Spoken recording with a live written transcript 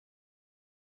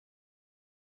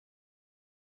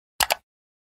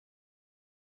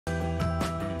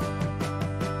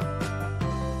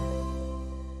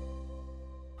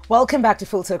Welcome back to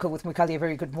Full Circle with Mukali. A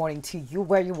very good morning to you.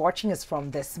 Where you're watching us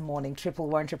from this morning,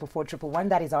 111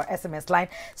 That is our SMS line.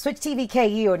 Switch TV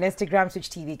KE on Instagram, Switch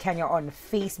TV Kenya on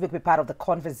Facebook. Be part of the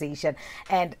conversation.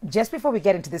 And just before we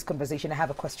get into this conversation, I have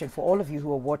a question for all of you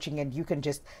who are watching, and you can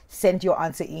just send your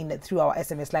answer in through our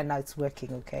SMS line. Now it's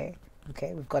working, okay?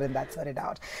 Okay, we've gotten that sorted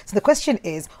out. So the question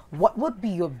is, what would be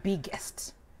your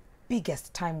biggest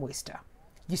time waster?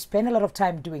 You spend a lot of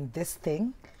time doing this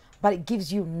thing, but it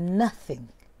gives you nothing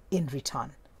in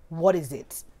return. What is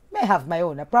it? May have my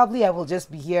own. I will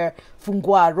just be here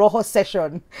fungua rojo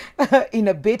session in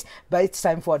a bit, but it's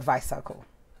time for Advice Circle.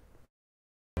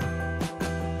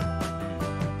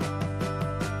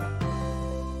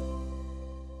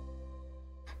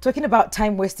 Talking about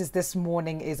time wasters this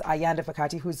morning is Ayanda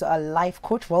Pakati, who's a life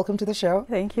coach. Welcome to the show.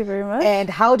 Thank you very much. And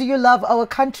how do you love our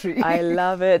country? I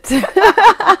love it.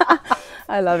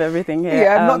 I love everything here.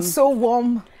 Yeah, not so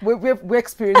warm. We're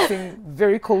experiencing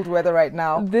very cold weather right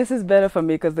now. This is better for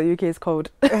me because the UK is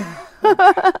cold.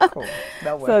 Cool.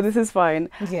 That works. So this is fine.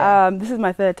 Yeah. This is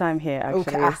my third time here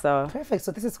actually. Okay. So perfect.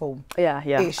 So this is home. yeah,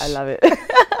 Ish. I love it.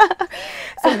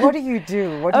 So what do you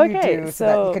do? What do you do so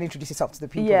that you can introduce yourself to the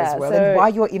people as well, and why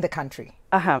you're in the country?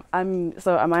 I'm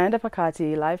Ayanda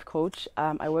Pakati, life coach.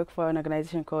 I work for an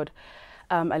organization called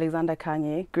Alexander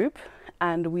Kanye Group,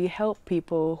 and we help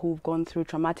people who've gone through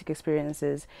traumatic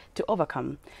experiences to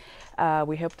overcome.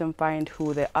 We help them find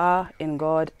who they are in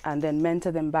God and then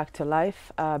mentor them back to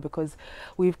life, because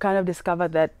we've kind of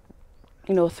discovered that,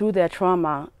 you know, through their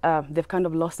trauma, they've kind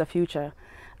of lost a future.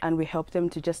 And we help them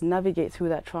to just navigate through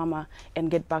that trauma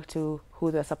and get back to who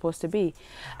they're supposed to be.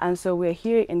 And so we're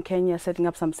here in Kenya setting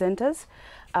up some centers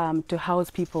to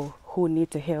house people who need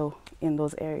to heal in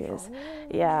those areas. Oh.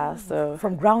 Yeah, so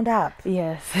from ground up.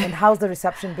 Yes. And how's the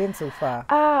reception been so far?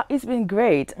 It's been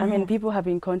great. I mean, people have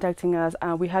been contacting us.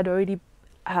 We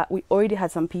already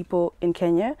had some people in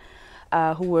Kenya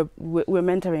who were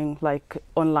mentoring like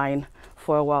online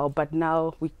for a while, but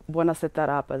now we want to set that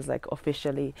up as like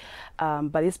officially.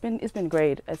 But it's been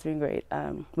great. It's been great.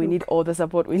 We need all the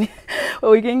support we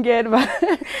can get, but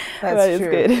That's it's true.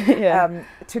 good. Yeah.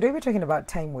 Today we're talking about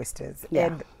time wasters,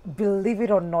 and believe it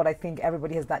or not, I think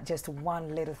everybody has that just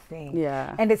one little thing.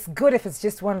 Yeah. And it's good if it's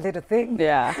just one little thing.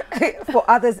 Yeah. For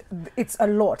others, it's a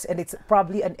lot, and it's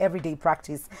probably an everyday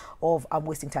practice of I'm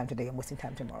wasting time today, I'm wasting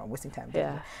time tomorrow, I'm wasting time today.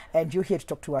 Yeah. And you're here to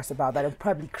talk to us about that and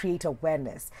probably create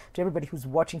awareness to everybody who's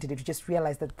watching today to just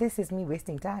realize that this is me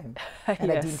wasting time,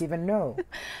 and I didn't even know.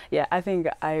 Yeah, I think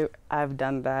I've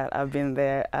done that. I've been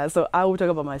there. So I will talk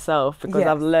about myself because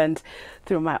I've learned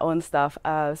through my own stuff.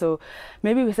 So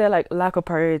maybe we say like lack of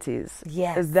priorities.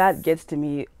 Yes. That gets to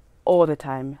me all the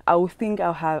time. I will think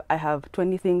I have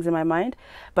 20 things in my mind,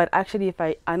 but actually if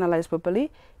I analyze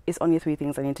properly, it's only 3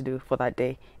 things I need to do for that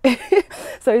day.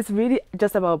 So it's really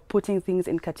just about putting things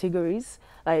in categories.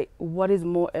 Like what is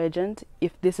more urgent?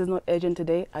 If this is not urgent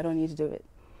today, I don't need to do it.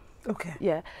 Okay.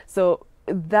 Yeah. So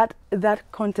that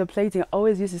contemplating, I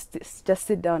always used to just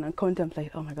sit down and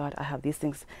contemplate. Oh my God, I have these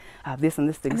things, I have this and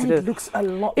this thing to do. It looks a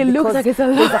lot. It looks like it's a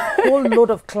lot. There's a whole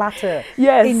load of clutter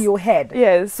in your head.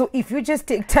 Yes. So if you just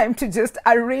take time to just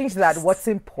arrange that, what's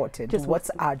important, just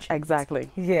what's urgent. Exactly.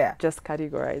 Yeah. Just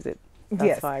categorize it.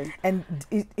 That's fine. And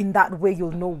in that way,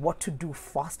 you'll know what to do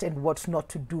first and what not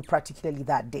to do, particularly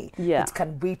that day. Yeah. It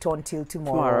can wait until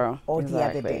tomorrow or the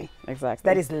other day. Exactly.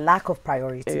 That is lack of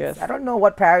priorities. Yes. I don't know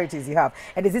what priorities you have.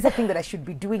 And is this a thing that I should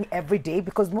be doing every day?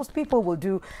 Because most people will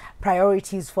do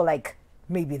priorities for like,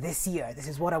 maybe this year, this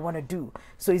is what I want to do.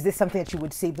 So is this something that you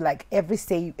would say, like every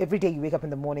day you wake up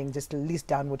in the morning, just list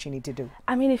down what you need to do?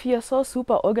 I mean, if you're so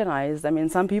super organized, I mean,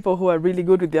 some people who are really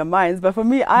good with their minds, but for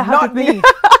me, I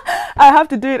have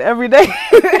to do it every day.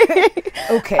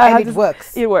 Okay, and it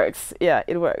works. It works. Yeah,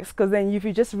 it works. Because then if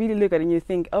you just really look at it and you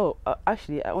think, oh,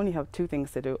 actually, I only have 2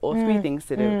 things to do or 3 things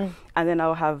to do. And then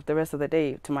I'll have the rest of the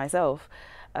day to myself.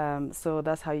 So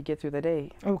that's how you get through the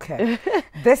day. Okay.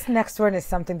 This next one is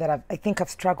something that I think I've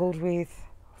struggled with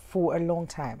for a long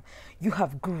time. You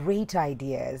have great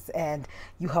ideas and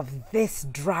you have this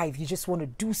drive, you just want to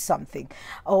do something,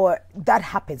 or that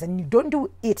happens and you don't do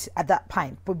it at that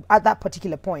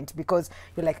particular point because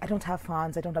you're like, I don't have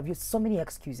funds, I don't have so many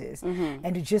excuses,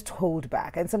 and you just hold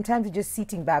back. And sometimes you're just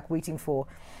sitting back waiting for,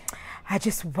 I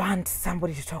just want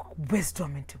somebody to talk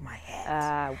wisdom into my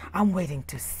head. I'm waiting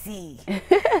to see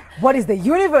what is the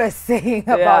universe saying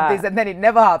about this, and then it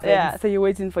never happens. Yeah, so you're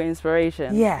waiting for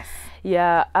inspiration. Yes.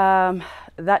 Yeah,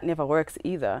 that never works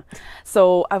either.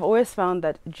 So I've always found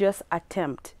that just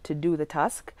attempt to do the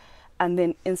task and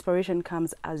then inspiration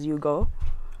comes as you go.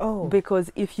 Oh.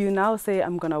 Because if you now say,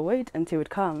 I'm going to wait until it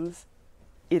comes,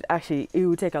 it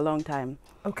will take a long time.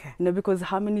 Okay. You know, because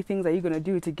how many things are you going to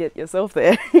do to get yourself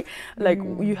there? Like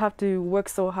you have to work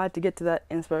so hard to get to that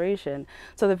inspiration.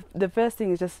 So the first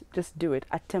thing is just do it,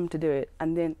 attempt to do it,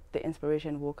 and then the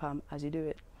inspiration will come as you do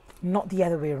it. Not the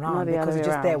other way around, Not the because other you're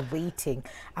way just there around. waiting.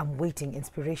 I'm waiting.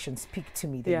 Inspiration, speak to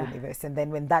me, the Yeah. universe. And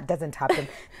then when that doesn't happen,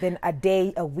 then a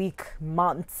day, a week,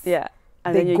 months, Yeah.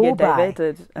 And they then you go get by.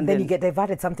 diverted. And then you get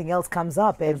diverted, something else comes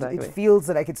up, and Exactly. it feels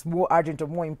like it's more urgent or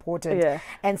more important. Yeah.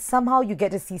 And somehow you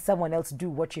get to see someone else do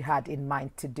what you had in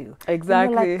mind to do. And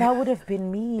Exactly. you're like, that would have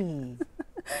been me.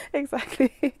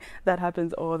 Exactly. That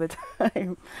happens all the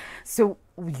time. So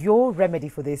your remedy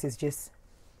for this is just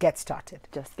get started.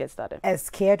 Just get started. As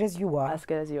scared as you are. As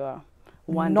good as you are.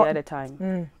 One Not- day at a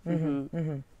time.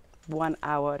 1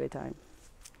 hour at a time.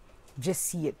 Just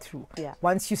see it through. Yeah.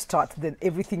 Once you start, then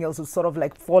everything else will sort of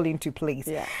like fall into place.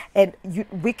 Yeah. And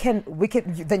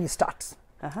then you start.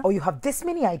 Uh-huh. Or you have this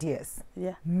many ideas,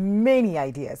 Yeah. many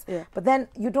ideas, Yeah. but then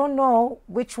you don't know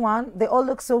which one. They all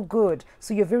look so good,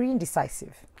 so you're very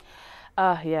indecisive.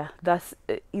 Yeah,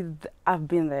 I've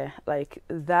been there. Like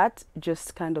that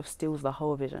just kind of steals the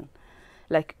whole vision.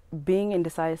 Like being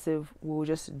indecisive will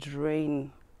just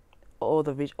drain all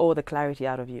the clarity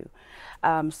out of you.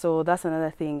 So that's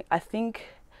another thing. I think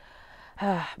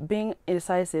being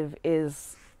indecisive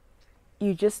is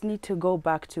you just need to go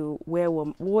back to where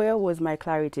was my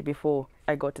clarity before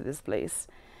I got to this place,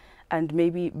 and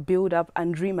maybe build up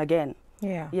and dream again.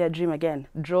 Yeah, dream again.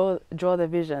 Draw the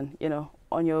vision, you know,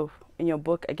 in your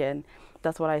book again.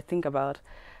 That's what I think about.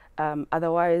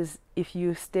 Otherwise, if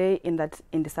you stay in that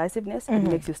indecisiveness, it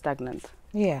makes you stagnant.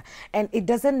 Yeah. And it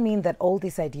doesn't mean that all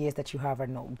these ideas that you have are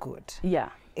not good. Yeah.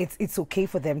 It's okay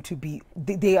for them to be,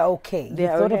 they are okay. They You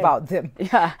are thought okay. about them.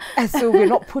 Yeah. And so we're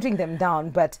not putting them down,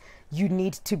 but you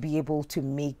need to be able to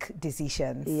make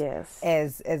decisions Yes.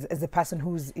 as a person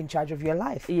who's in charge of your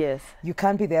life. Yes. You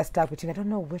can't be there stuck between, I don't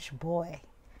know which boy.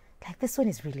 Like, this one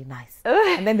is really nice.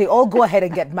 And then they all go ahead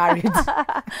and get married.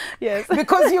 Yes.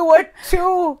 Because you were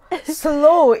too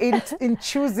slow in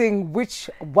choosing which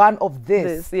one of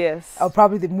this. Yes. Or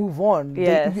probably they move on.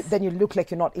 Yes. Then you look like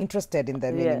you're not interested in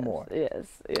them anymore. Yes.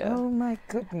 Yeah. Oh my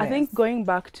goodness. I think going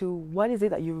back to what is it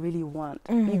that you really want,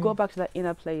 you go back to that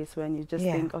inner place when you just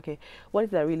Yeah. think, okay, what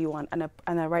is it I really want, and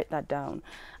I write that down,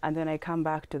 and then I come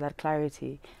back to that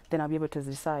clarity. Then I'll be able to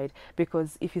decide.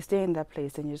 Because if you stay in that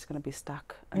place, then you're just going to be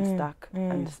stuck and stuck,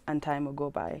 and time will go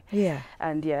by. Yeah.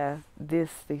 And yeah, these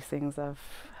things I've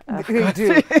They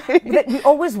do. But we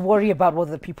always worry about what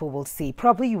the people will say.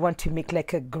 Probably you want to make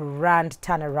like a grand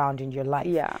turnaround in your life.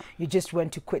 Yeah. You just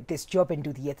want to quit this job and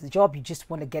do the other job. You just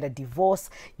want to get a divorce.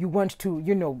 You want to,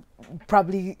 you know,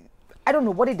 probably, I don't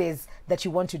know what it is that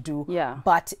you want to do. Yeah.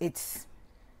 But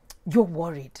you're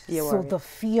worried. You're So worried. the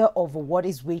fear of what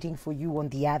is waiting for you on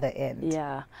the other end.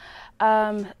 Yeah,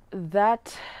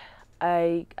 that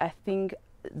I think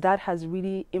that has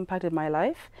really impacted my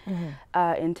life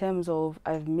in terms of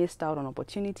I've missed out on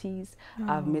opportunities,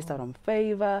 I've missed out on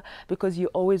favor, because you're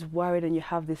always worried and you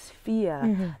have this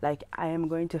fear like I am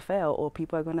going to fail or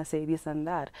people are going to say this and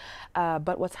that.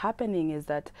 But what's happening is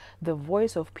that the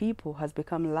voice of people has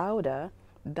become louder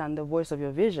than the voice of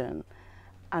your vision.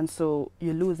 And so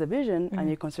you lose the vision and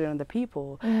you concentrate on the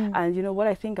people. And you know what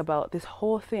I think about this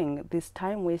whole thing, this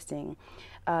time wasting,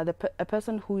 a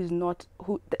person who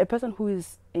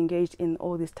is engaged in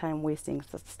all this time wasting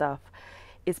stuff,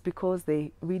 it's because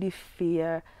they really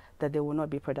fear that they will not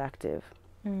be productive.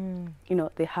 You know,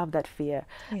 they have that fear,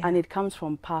 and it comes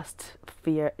from past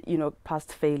fear, you know,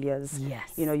 past failures.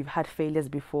 Yes. You know, you've had failures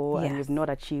before and Yes. you've not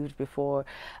achieved before,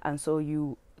 and so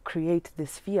you create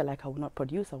this fear like I will not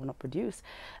produce,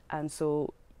 and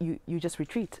so you just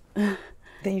retreat.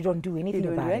 Then you don't do anything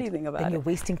don't do about anything it. about Then it. you're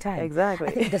wasting time. Exactly.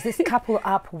 I think, does this couple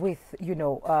up with, you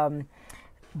know,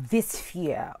 this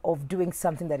fear of doing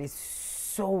something that is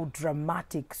so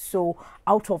dramatic, so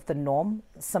out of the norm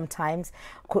sometimes,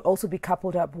 could also be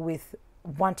coupled up with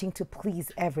wanting to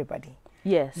please everybody.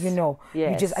 Yes. You know,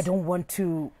 Yes. I don't want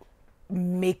to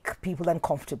make people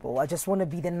uncomfortable. I just want to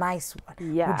be the nice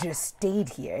one Yeah. who just stayed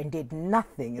here and did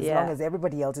nothing as Yeah. long as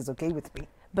everybody else is okay with me.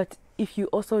 But if you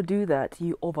also do that,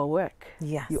 you overwork.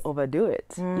 Yes. You overdo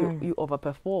it. You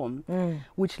overperform,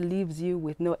 which leaves you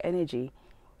with no energy.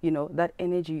 You know, that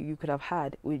energy you could have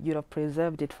had, you'd have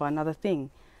preserved it for another thing.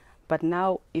 But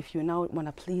now, if you now want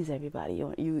to please everybody,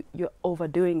 you're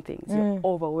overdoing things, you're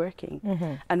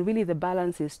overworking. And really the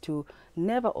balance is to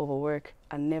never overwork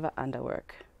and never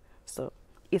underwork. So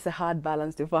it's a hard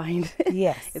balance to find.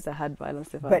 Yes. It's a hard balance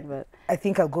to find. But I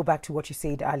think I'll go back to what you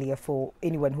said earlier. For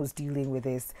anyone who's dealing with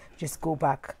this, just go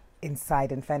back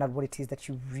inside and find out what it is that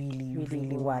you really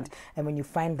want. And when you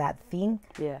find that thing,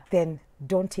 then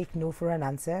don't take no for an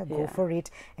answer. Go for it.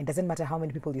 And doesn't matter how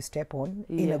many people you step on,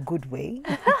 in a good way.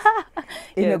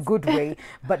 In a good way.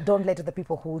 But don't let other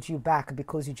people hold you back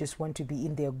because you just want to be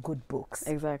in their good books.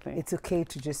 Exactly. It's okay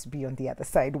to just be on the other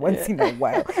side once in a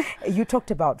while. You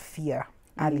talked about fear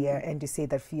earlier, and you say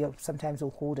that fear sometimes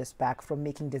will hold us back from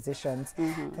making decisions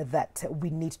that we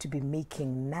need to be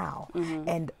making now.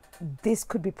 And this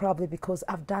could be probably because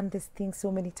I've done this thing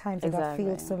so many times and I've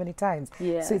failed so many times.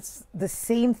 So it's the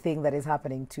same thing that is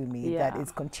happening to me that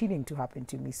is continuing to happen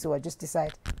to me. So I just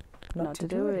decide not to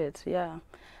do it.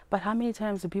 But how many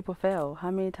times do people fail?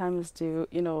 How many times do,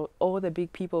 you know, all the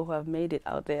big people who have made it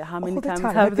out there, how many times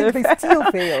have they still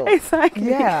failed? Exactly.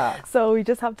 Yeah. So we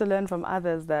just have to learn from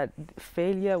others that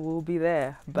failure will be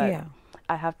there. But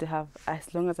I have to have,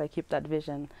 as long as I keep that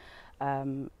vision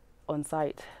on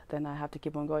sight, then I have to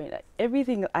keep on going.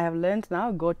 Everything I have learned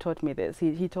now, God taught me this.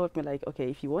 He taught me, like, okay,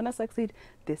 if you want to succeed,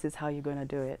 this is how you're going to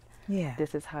do it.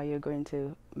 This is how you're going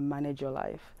to manage your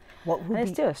life.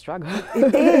 It's still a struggle.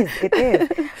 It is.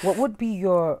 What would be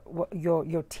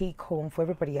your take home for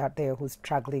everybody out there who's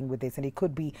struggling with this? And it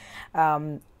could be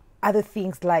other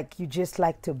things like you just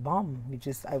like to bomb. I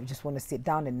just want to sit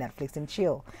down and Netflix and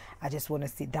chill. I just want to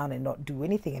sit down and not do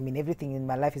anything. I mean, everything in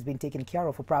my life has been taken care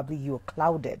of. Or probably you're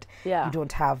clouded. You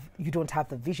don't have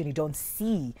the vision. You don't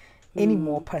see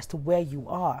anymore as to where you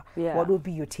are. What would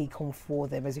be your take home for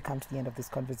them as you come to the end of this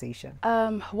conversation?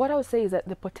 What I would say is that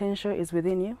the potential is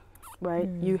within you, right?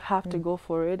 You have to go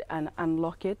for it and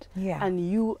unlock it. And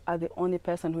you are the only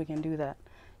person who can do that.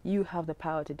 You have the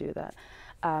power to do that.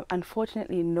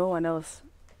 Unfortunately, no one else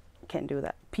can do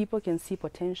that. People can see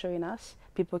potential in us.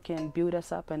 People can build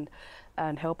us up and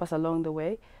help us along the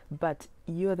way. But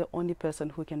you're the only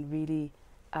person who can really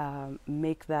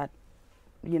make that,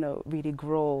 you know, really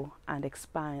grow and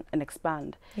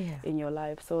expand in your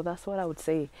life. So that's what I would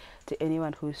say to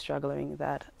anyone who's struggling.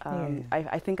 That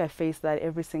I think I face that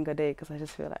every single day because I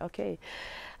just feel like, okay,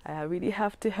 I really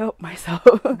have to help myself.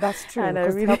 That's true,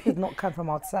 because help did not come from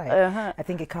outside. I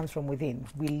think it comes from within.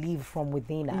 We live from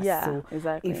within us. So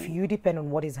if you depend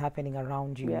on what is happening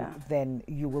around you, then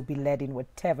you will be led in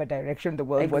whatever direction the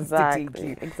world wants to take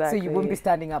you. So you won't be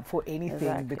standing up for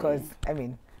anything because, I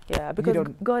mean, because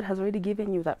God has already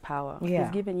given you that power. He's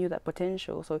given you that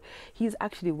potential. So he's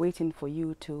actually waiting for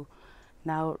you to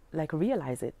now, like,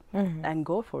 realize it and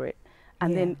go for it.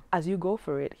 And then as you go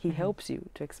for it, he helps you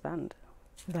to expand.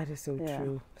 That is so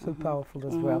true. So powerful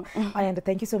as well. Ayanda,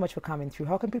 thank you so much for coming through.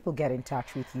 How can people get in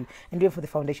touch with you? And even for the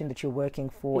foundation that you're working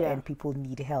for and people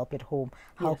need help at home,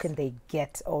 how can they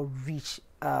get or reach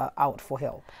out for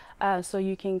help? So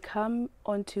you can come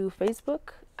onto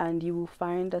Facebook and you will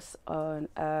find us on,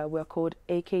 we're called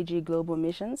AKG Global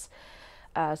Missions.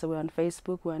 So we're on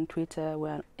Facebook, we're on Twitter,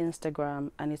 we're on Instagram,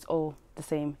 and it's all the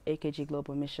same, AKG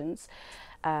Global Missions.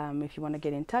 If you want to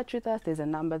get in touch with us, there's a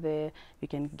number there. You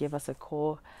can give us a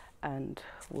call, and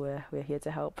we're here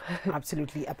to help.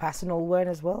 Absolutely. A personal one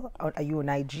as well? Are you on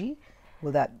IG?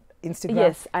 Will that Instagram?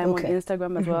 Yes, I'm on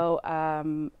Instagram as well,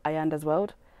 Ayanda's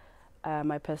World.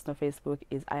 My personal Facebook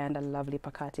is Ayanda Lovely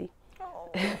Pakati.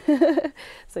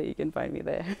 So you can find me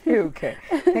there. Okay.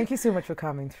 Thank you so much for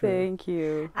coming through. Thank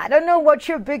you. I don't know what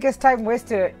your biggest time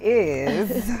waster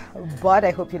is, but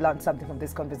I hope you learned something from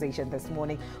this conversation this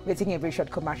morning. We're taking a very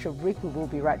short commercial break. We will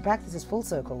be right back. This is Full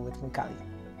Circle with Mukali.